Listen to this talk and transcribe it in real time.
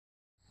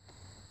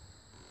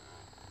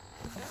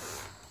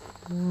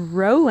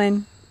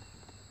Rolling.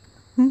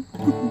 He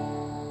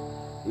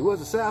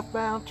was a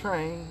southbound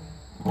train.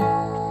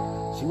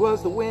 She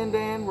was the wind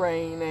and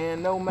rain,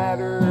 and no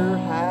matter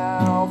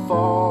how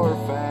far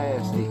or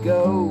fast he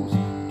goes,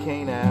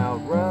 can't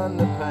outrun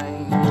the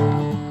pain.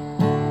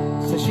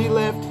 Since she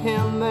left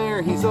him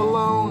there, he's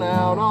alone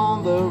out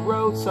on the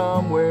road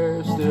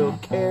somewhere, still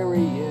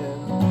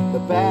carrying the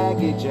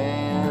baggage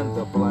and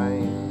the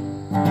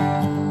blame.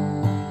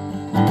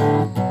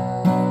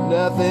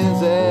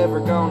 Nothing's ever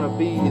gonna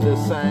be the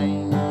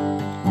same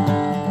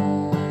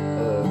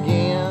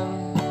again.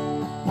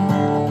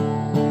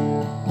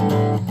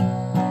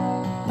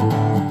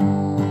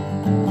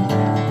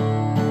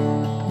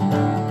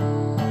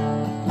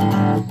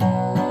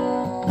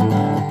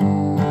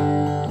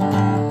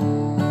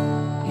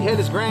 He had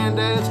his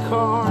granddad's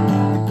car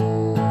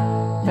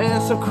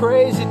and some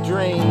crazy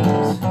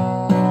dreams.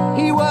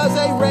 He was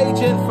a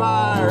raging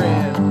fire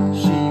and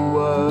she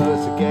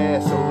was a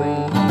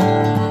gasoline.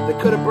 They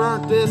could have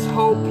burnt this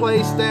whole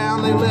place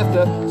down. They left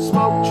a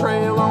smoke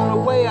trail on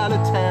the way out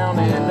of town,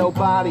 and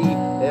nobody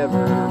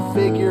ever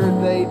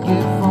figured they'd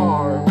get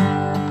far.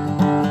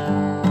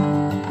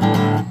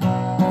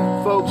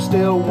 Folks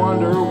still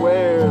wonder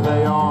where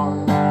they are.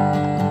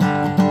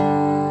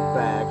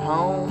 Back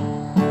home.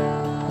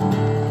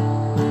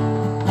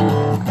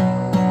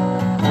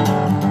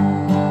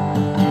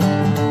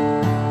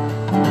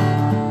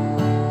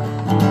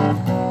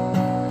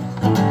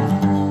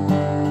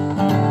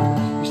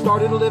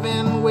 Started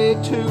living way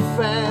too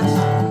fast,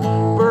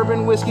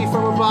 bourbon whiskey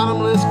from a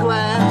bottomless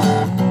glass,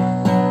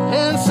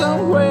 and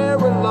somewhere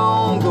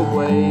along the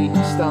way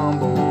he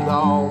stumbled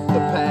off the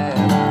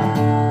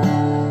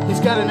path. He's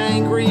got an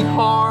angry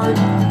heart,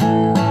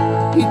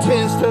 he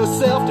tends to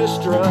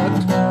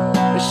self-destruct,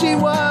 but she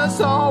was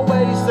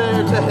always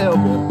there to help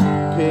him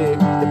pick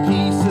the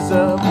pieces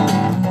up,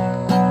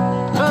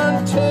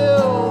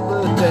 until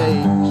the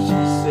day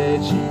she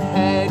said she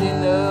had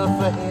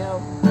enough of him.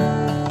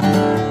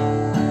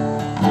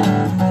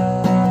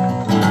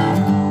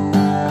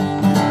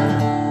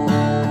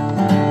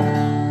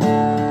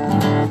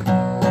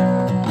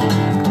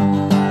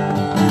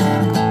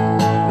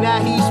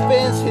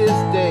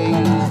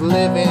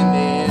 Living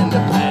in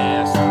the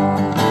past,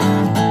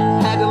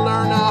 had to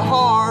learn the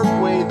hard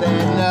way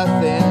that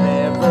nothing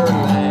ever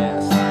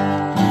lasts.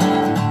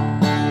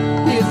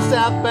 He is a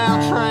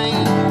southbound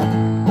train,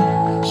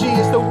 she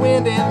is the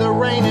wind and the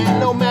rain, and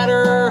no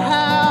matter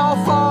how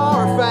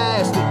far or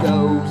fast it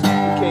goes,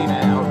 he can't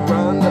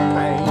outrun the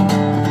pain.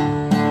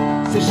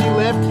 Since she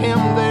left him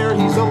there,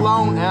 he's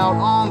alone out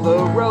on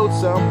the road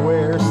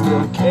somewhere,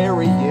 still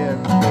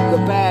carrying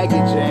the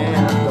baggage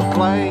and the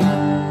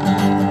blame.